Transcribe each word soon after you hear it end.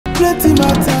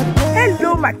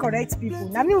Hello, my correct people.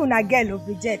 Now me una girl of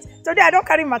Bridget. Today I don't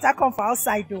carry matter come for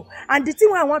outside though. And the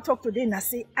thing I want to talk today na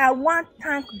say I want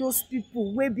thank those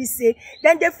people where we say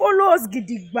then they follow us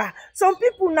gidigba. Some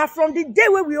people now from the day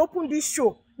where we open this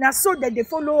show. Now so that they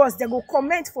follow us, they go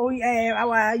comment for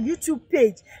our YouTube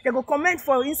page. They go comment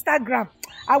for Instagram.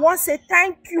 I want to say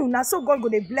thank you. Now so God go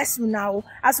dey bless you now.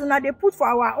 As soon as they put for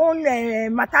our own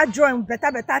matter join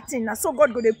better thing. Now so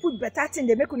God go dey put better thing.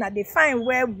 They make una dey find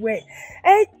where.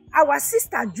 Our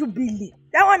sister Jubilee.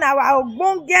 That one our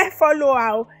ogbonge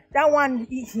follower. That one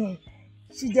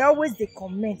she dey always dey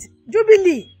comment.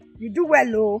 Jubilee, you do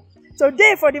well oh.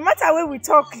 Today for the matter where we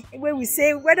talk, where we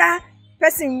say whether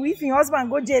person if your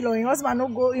husband go jail or your husband no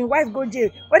go, your wife go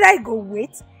jail, whether he go wait.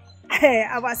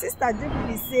 Our sister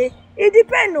Jubilee say it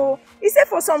depends. Oh, he say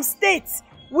for some states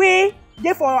where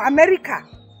they for America,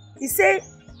 he say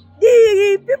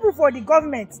the people for the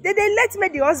government they let me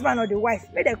the husband or the wife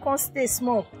may they come stay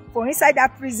small for inside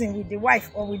that prison with the wife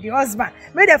or with the husband.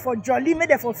 May they for jolly, may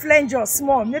they for flange or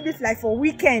small, maybe like for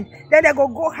weekend. Then they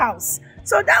go house.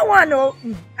 So that one, oh,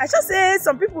 I should say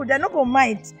some people they not go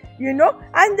mind, you know.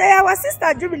 And our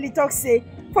sister Jubilee talk say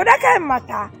for that kind of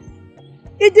matter,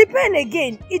 it depends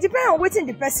again. It depends on what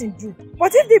the person do.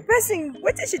 But if the person,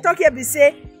 what she talk here be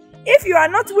say, if you are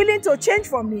not willing to change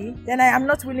for me, then I am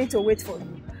not willing to wait for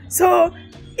you. So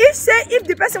if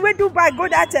the person will do bad go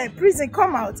that prison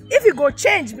come out, if you go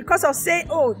change because of say,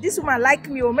 oh, this woman like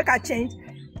me or make her change,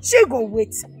 she go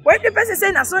wait. But if the person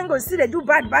say na so go see they do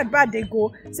bad, they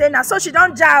go say na so she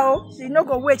don't jail, she no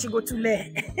go wait, she go too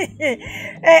late.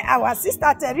 Our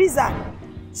sister Teresa,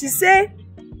 she say,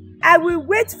 I will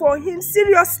wait for him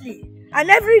seriously and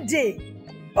every day.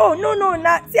 Oh no,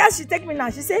 now see how she take me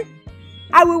now. She say,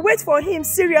 I will wait for him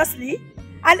seriously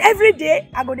and every day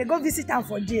I go visit him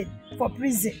for jail, for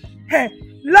prison.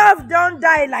 Love don't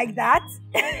die like that.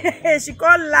 She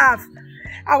can't laugh.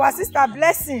 Our sister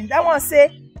Blessing, that one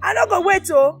say, I no go wait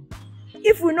oh.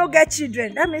 If we no get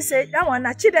children, that means say that one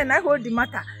na children I hold the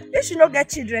matter. If she no get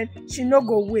children, she no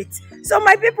go wait. So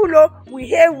my people, oh, we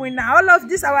hear winner. All of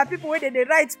this our people where they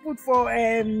write put for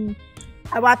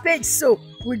our page, so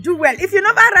we do well. If you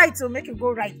never write, so make you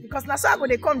go right because now so I go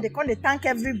they come they thank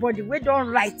everybody. We don't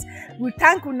write. We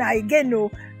thank una again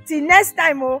oh. Till next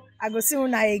time oh, I go see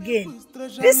una again.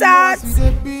 Peace out.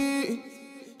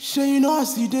 Sure you know I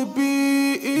see the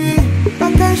beat.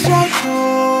 I can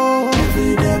shout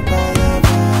every day.